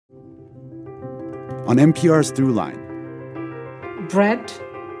on NPR's Throughline. Bread,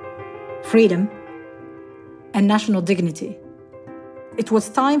 freedom, and national dignity. It was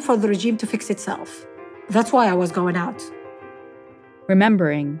time for the regime to fix itself. That's why I was going out.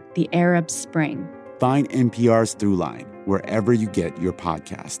 Remembering the Arab Spring. Find NPR's Throughline wherever you get your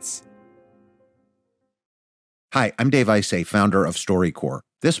podcasts. Hi, I'm Dave Isay, founder of StoryCorps.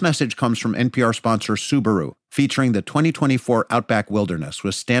 This message comes from NPR sponsor Subaru, featuring the 2024 Outback Wilderness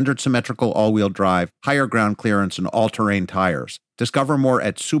with standard symmetrical all-wheel drive, higher ground clearance, and all-terrain tires. Discover more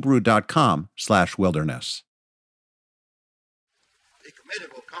at Subaru.com/wilderness. The committee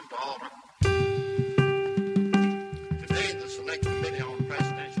will come to order. Today, the Select Committee on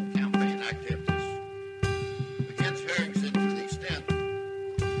Presidential Campaign Activities begins hearings into the extent to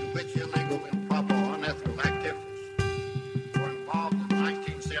which illegal, improper, or unethical activities were involved in the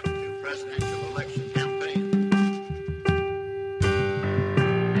 1972 presidential election campaign.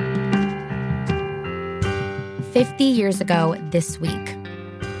 "50 years ago this week,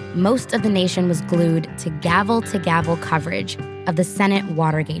 most of the nation was glued to gavel-to-gavel coverage of the Senate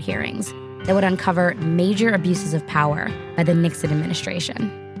Watergate hearings that would uncover major abuses of power by the Nixon administration.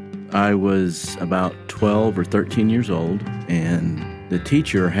 I was about 12 or 13 years old, and the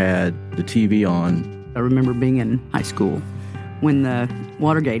teacher had the TV on. I remember being in high school when the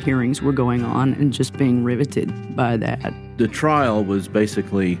Watergate hearings were going on and just being riveted by that. The trial was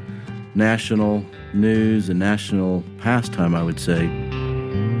basically national news and national pastime, I would say.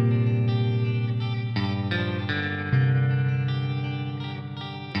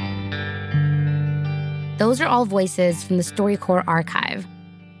 Those are all voices from the StoryCorps archive.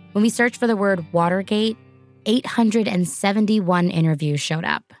 When we searched for the word Watergate, 871 interviews showed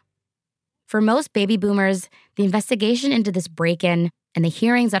up. For most baby boomers, the investigation into this break-in and the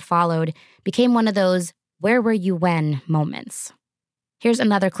hearings that followed became one of those "where were you when" moments. Here's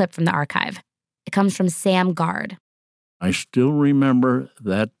another clip from the archive. It comes from Sam Gard. I still remember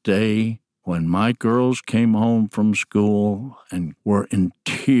that day when my girls came home from school and were in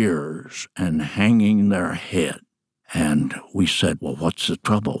tears and hanging their head. And we said, well, what's the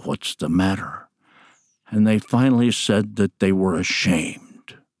trouble? What's the matter? And they finally said that they were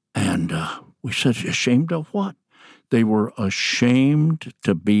ashamed. And we said, ashamed of what? They were ashamed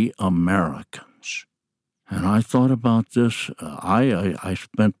to be Americans. And I thought about this. I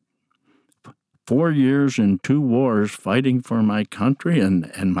spent 4 years in 2 wars fighting for my country,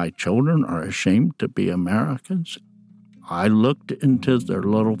 and my children are ashamed to be Americans. I looked into their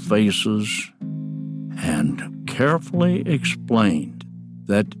little faces and carefully explained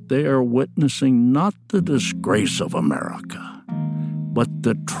that they are witnessing not the disgrace of America, but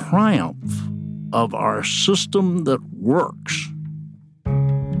the triumph of our system that works.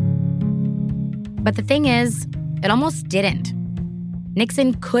 But the thing is, it almost didn't.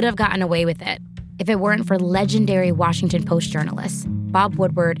 Nixon could have gotten away with it if it weren't for legendary Washington Post journalists Bob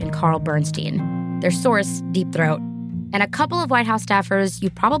Woodward and Carl Bernstein, their source, Deep Throat, and a couple of White House staffers you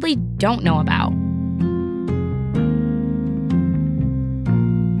probably don't know about.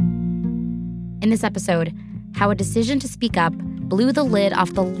 In this episode, how a decision to speak up blew the lid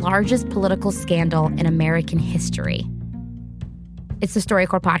off the largest political scandal in American history. It's the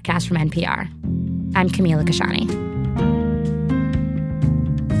StoryCorps podcast from NPR. I'm Camila Kashani.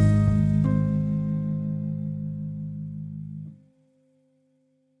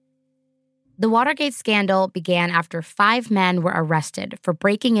 The Watergate scandal began after 5 men were arrested for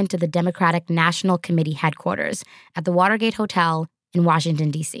breaking into the Democratic National Committee headquarters at the Watergate Hotel in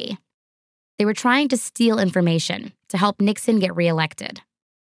Washington, D.C. They were trying to steal information to help Nixon get reelected.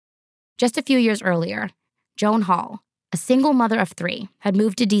 Just a few years earlier, Joan Hall, a single mother of 3, had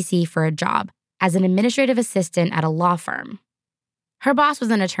moved to D.C. for a job as an administrative assistant at a law firm. Her boss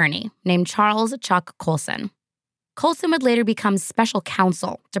was an attorney named Charles Chuck Colson. Colson would later become special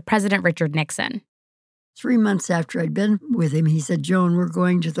counsel to President Richard Nixon. 3 months after I'd been with him, he said, Joan, we're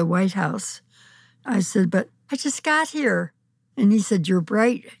going to the White House. I said, but I just got here. And he said, you're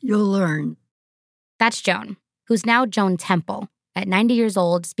bright, you'll learn. That's Joan, who's now Joan Temple, at 90 years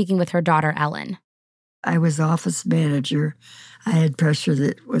old, speaking with her daughter, Ellen. I was office manager. I had pressure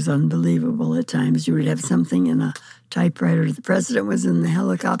that was unbelievable at times. You would have something in a typewriter. The president was in the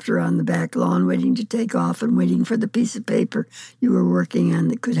helicopter on the back lawn waiting to take off and waiting for the piece of paper you were working on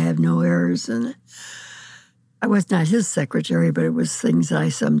that could have no errors in it. I was not his secretary, but it was things I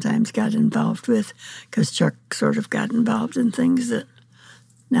sometimes got involved with because Chuck sort of got involved in things that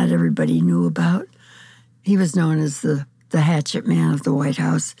not everybody knew about. He was known as the hatchet man of the White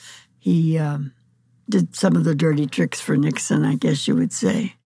House. He did some of the dirty tricks for Nixon, I guess you would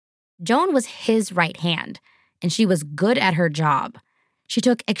say. Joan was his right hand, and she was good at her job. She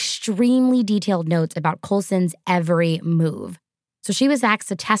took extremely detailed notes about Colson's every move. So she was asked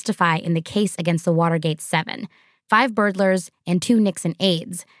to testify in the case against the Watergate 7, 5 burglars and 2 Nixon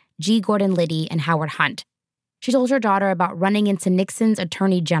aides, G. Gordon Liddy and Howard Hunt. She told her daughter about running into Nixon's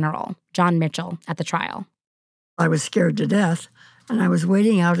Attorney General, John Mitchell, at the trial. I was scared to death, and I was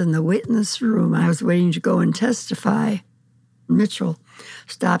waiting out in the witness room. I was waiting to go and testify. Mitchell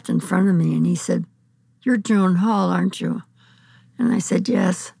stopped in front of me, and he said, "You're Joan Hall, aren't you?" And I said,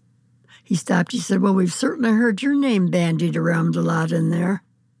 "Yes." He stopped. He said, "Well, we've certainly heard your name bandied around a lot in there."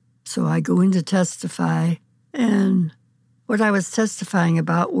 So I go in to testify, and what I was testifying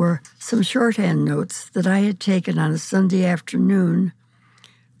about were some shorthand notes that I had taken on a Sunday afternoon.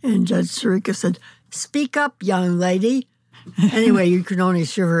 And Judge Sirica said, "Speak up, young lady." Anyway, you can only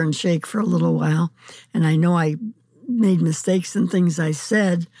shiver and shake for a little while. And I know I made mistakes in things I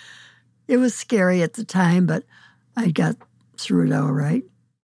said. It was scary at the time, but I got through it all right.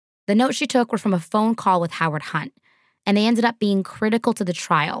 The notes she took were from a phone call with Howard Hunt, and they ended up being critical to the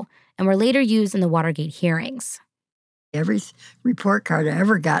trial and were later used in the Watergate hearings. Every report card I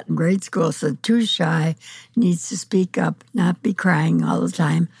ever got in grade school said, "Too shy, needs to speak up, not be crying all the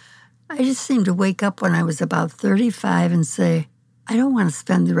time." I just seemed to wake up when I was about 35 and say, I don't want to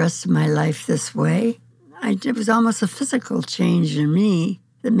spend the rest of my life this way. It was almost a physical change in me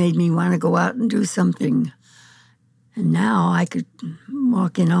that made me want to go out and do something. And now I could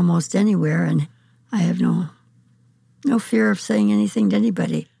walk in almost anywhere, and I have no fear of saying anything to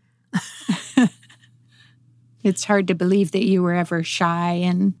anybody. It's hard to believe that you were ever shy,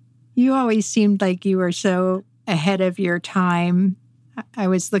 and you always seemed like you were so ahead of your time. I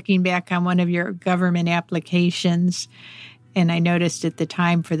was looking back on one of your government applications, and I noticed at the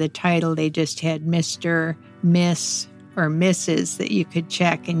time for the title, they just had Mr., Miss, or Mrs. that you could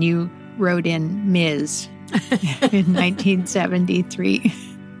check, and you wrote in Ms. in 1973.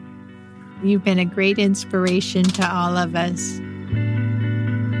 You've been a great inspiration to all of us.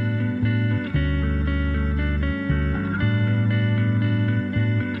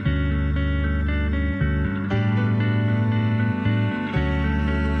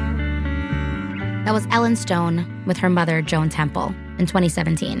 That was Ellen Stone with her mother, Joan Temple, in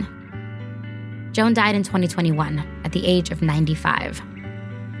 2017. Joan died in 2021 at the age of 95.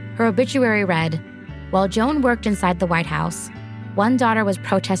 Her obituary read, "While Joan worked inside the White House, one daughter was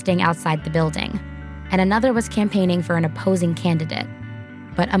protesting outside the building, and another was campaigning for an opposing candidate.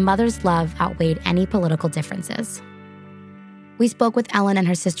 But a mother's love outweighed any political differences." We spoke with Ellen and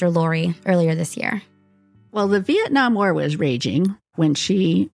her sister Lori earlier this year. Well, the Vietnam War was raging when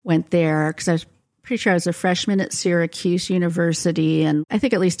she went there, because I was pretty sure I was a freshman at Syracuse University, and I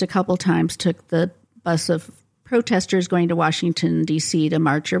think at least a couple times took the bus of protesters going to Washington, D.C. to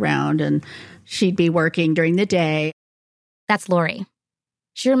march around, and she'd be working during the day. That's Lori.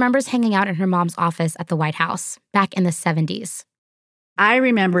 She remembers hanging out in her mom's office at the White House back in the 70s. I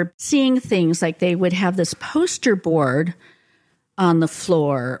remember seeing things like they would have this poster board on the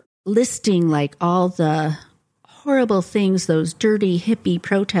floor listing like all the horrible things those dirty hippie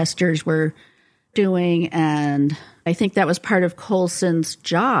protesters were doing. And I think that was part of Colson's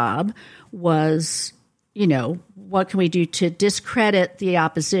job was, what can we do to discredit the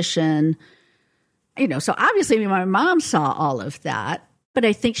opposition? So obviously my mom saw all of that, but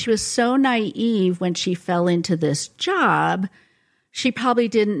I think she was so naive when she fell into this job. She probably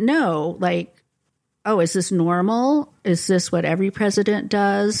didn't know, is this normal? Is this what every president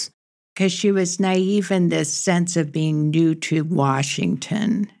does? Because she was naive in this sense of being new to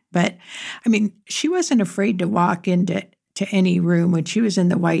Washington. But, she wasn't afraid to walk into any room when she was in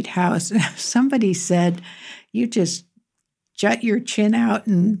the White House. Somebody said, you just jut your chin out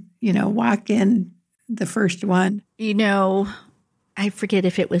and, walk in the first one. I forget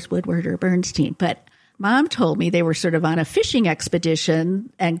if it was Woodward or Bernstein, but Mom told me they were sort of on a fishing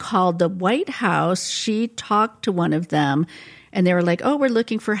expedition and called the White House. She talked to one of them, and they were like, "Oh, we're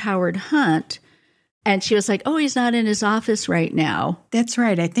looking for Howard Hunt." And she was like, "Oh, he's not in his office right now." That's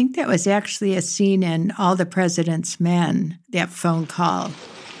right. I think that was actually a scene in All the President's Men, that phone call.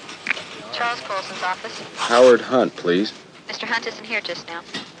 Charles Colson's office. Howard Hunt, please. Mr. Hunt isn't here just now.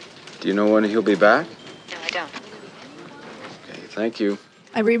 Do you know when he'll be back? No, I don't. Okay, thank you.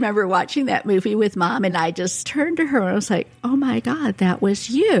 I remember watching that movie with Mom, and I just turned to her and I was like, "Oh my God, that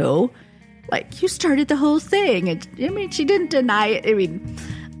was you. You started the whole thing." And she didn't deny it.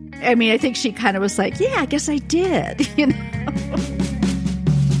 I think she kind of was like, "Yeah, I guess I did,"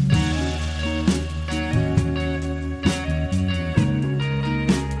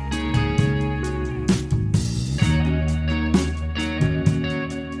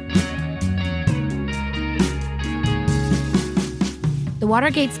 The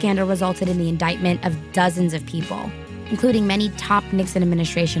Watergate scandal resulted in the indictment of dozens of people, including many top Nixon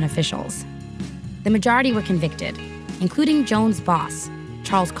administration officials. The majority were convicted, including Jones' boss,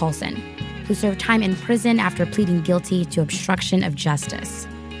 Charles Colson, who served time in prison after pleading guilty to obstruction of justice.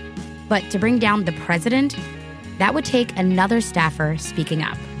 But to bring down the president, that would take another staffer speaking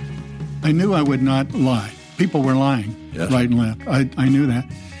up. I knew I would not lie. People were lying, yes, right and left. I knew that.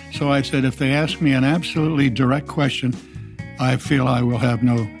 So I said, if they ask me an absolutely direct question, I feel I will have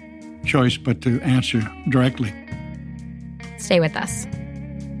no choice but to answer directly. Stay with us.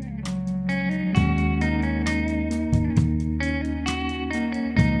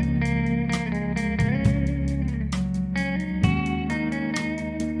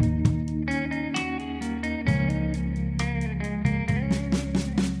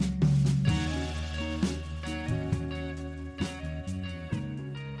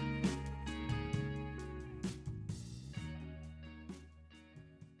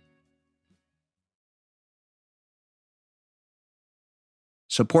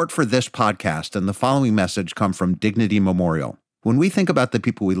 Support for this podcast and the following message come from Dignity Memorial. When we think about the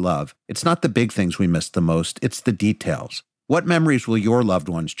people we love, it's not the big things we miss the most, it's the details. What memories will your loved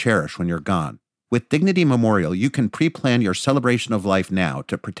ones cherish when you're gone? With Dignity Memorial, you can pre-plan your celebration of life now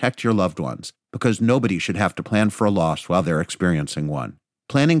to protect your loved ones, because nobody should have to plan for a loss while they're experiencing one.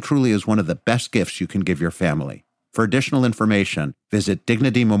 Planning truly is one of the best gifts you can give your family. For additional information, visit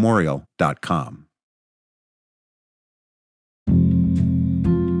dignitymemorial.com.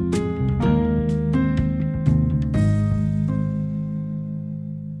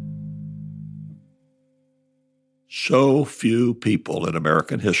 So few people in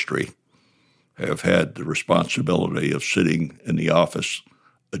American history have had the responsibility of sitting in the office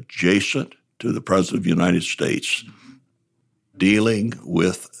adjacent to the President of the United States, dealing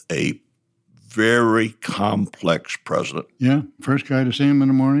with a very complex president. Yeah, first guy to see him in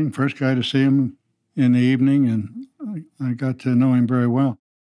the morning, first guy to see him in the evening, and I got to know him very well.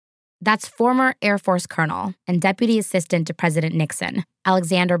 That's former Air Force Colonel and Deputy Assistant to President Nixon,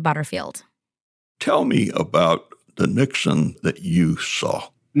 Alexander Butterfield. Tell me about the Nixon that you saw.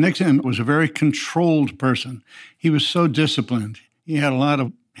 Nixon was a very controlled person. He was so disciplined. He had a lot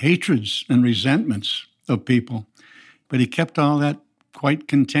of hatreds and resentments of people, but he kept all that quite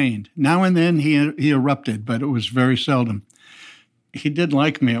contained. Now and then he erupted, but it was very seldom. He did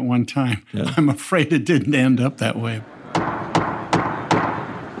like me at one time. Yeah. I'm afraid it didn't end up that way.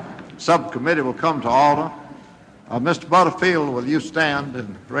 Subcommittee will come to order. Mr. Butterfield, will you stand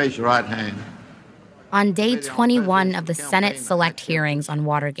and raise your right hand? On day 21 of the Senate Select hearings on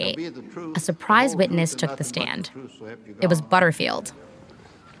Watergate, a surprise witness took the stand. It was Butterfield.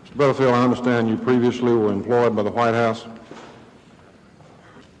 Mr. Butterfield, I understand you previously were employed by the White House.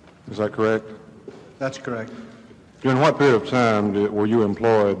 Is that correct? That's correct. During what period of time were you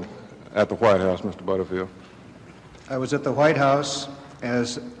employed at the White House, Mr. Butterfield? I was at the White House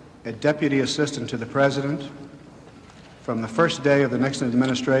as a deputy assistant to the president from the first day of the Nixon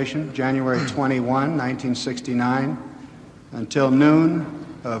administration, January 21, 1969, until noon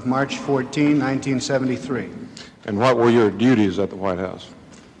of March 14, 1973. And what were your duties at the White House?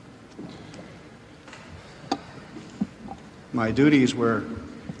 My duties were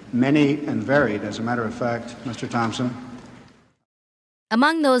many and varied, as a matter of fact, Mr. Thompson.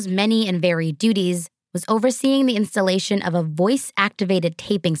 Among those many and varied duties was overseeing the installation of a voice-activated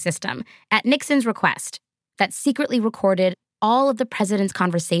taping system at Nixon's request that secretly recorded all of the president's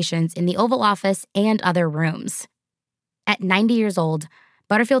conversations in the Oval Office and other rooms. At 90 years old,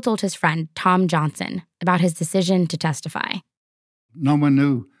 Butterfield told his friend Tom Johnson about his decision to testify. No one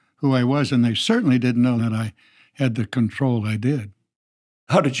knew who I was, and they certainly didn't know that I had the control I did.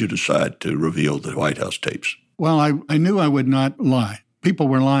 How did you decide to reveal the White House tapes? Well, I knew I would not lie. People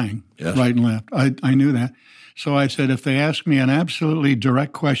were lying, yes, right and left. I knew that. So I said, if they ask me an absolutely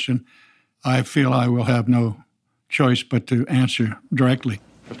direct question, I feel I will have no choice but to answer directly.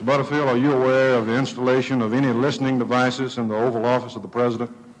 Mr. Butterfield, are you aware of the installation of any listening devices in the Oval Office of the President?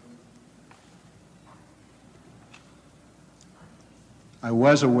 I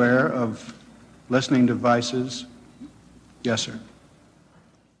was aware of listening devices. Yes, sir.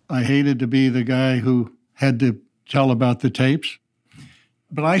 I hated to be the guy who had to tell about the tapes,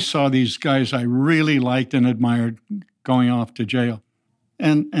 but I saw these guys I really liked and admired going off to jail.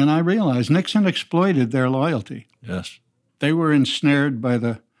 And I realized Nixon exploited their loyalty. Yes. They were ensnared by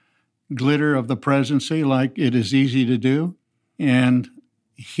the glitter of the presidency, like it is easy to do. And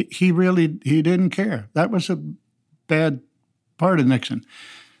he didn't care. That was a bad part of Nixon.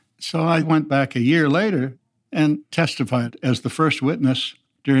 So I went back a year later and testified as the first witness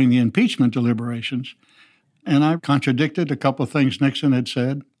during the impeachment deliberations And I contradicted a couple of things Nixon had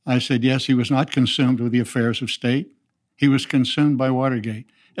said. I said, yes, he was not consumed with the affairs of state. He was consumed by Watergate.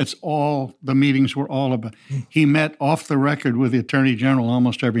 It's all the meetings were all about. He met off the record with the Attorney General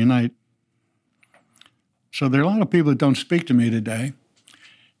almost every night. So there are a lot of people that don't speak to me today.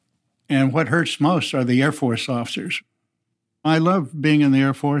 And what hurts most are the Air Force officers. I love being in the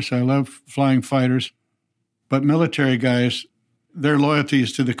Air Force. I love flying fighters. But military guys, their loyalty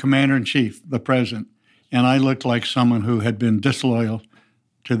is to the commander-in-chief, the president. And I looked like someone who had been disloyal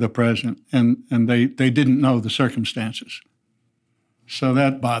to the president, and they didn't know the circumstances. So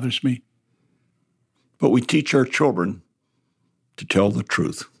that bothers me. But we teach our children to tell the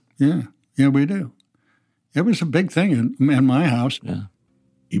truth. Yeah, we do. It was a big thing in my house. Yeah.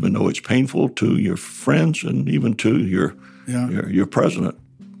 Even though it's painful to your friends and even to your president.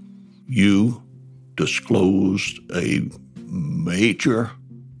 You disclosed a major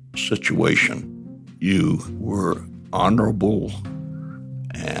situation. You were honorable,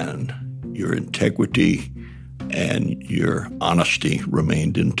 and your integrity and your honesty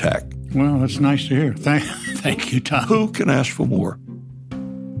remained intact. Well, that's nice to hear. Thank you, Tom. Who can ask for more?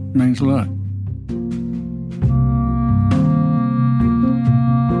 Means a lot.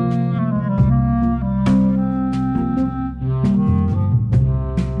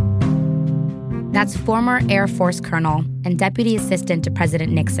 That's former Air Force Colonel and Deputy Assistant to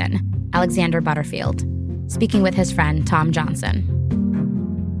President Nixon, Alexander Butterfield, speaking with his friend Tom Johnson.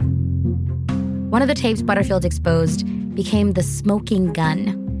 One of the tapes Butterfield exposed became the smoking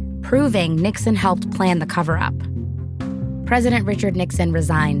gun, proving Nixon helped plan the cover-up. President Richard Nixon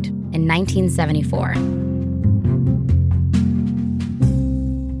resigned in 1974.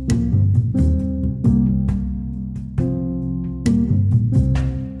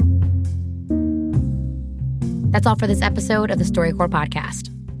 That's all for this episode of the StoryCorps podcast.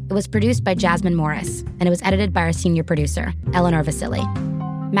 It was produced by Jasmine Morris, and it was edited by our senior producer, Eleanor Vasily.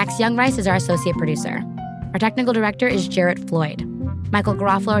 Max Youngrice is our associate producer. Our technical director is Jarrett Floyd. Michael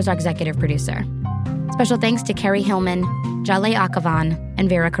Garofalo is our executive producer. Special thanks to Kerry Hillman, Jaleh Akavan, and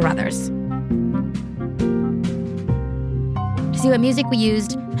Vera Carruthers. To see what music we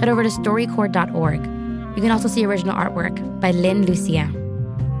used, head over to storycorps.org. You can also see original artwork by Lynn Lucien.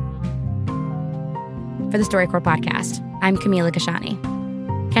 For the StoryCorps podcast, I'm Camila Kashani.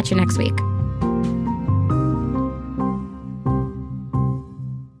 Catch you next week.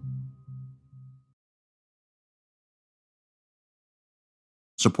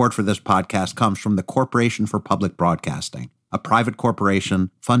 Support for this podcast comes from the Corporation for Public Broadcasting, a private corporation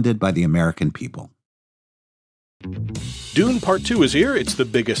funded by the American people. Dune Part 2 is here. It's the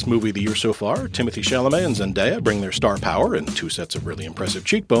biggest movie of the year so far. Timothée Chalamet and Zendaya bring their star power and two sets of really impressive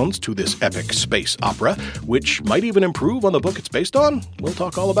cheekbones to this epic space opera, which might even improve on the book it's based on. We'll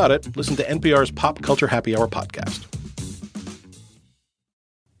talk all about it. Listen to NPR's Pop Culture Happy Hour podcast.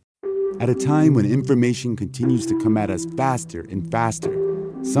 At a time when information continues to come at us faster and faster,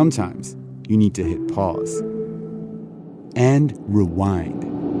 sometimes you need to hit pause and rewind.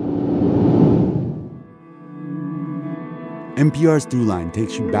 NPR's Throughline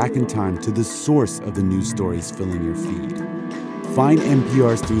takes you back in time to the source of the news stories filling your feed. Find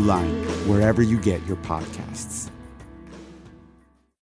NPR's Throughline wherever you get your podcasts.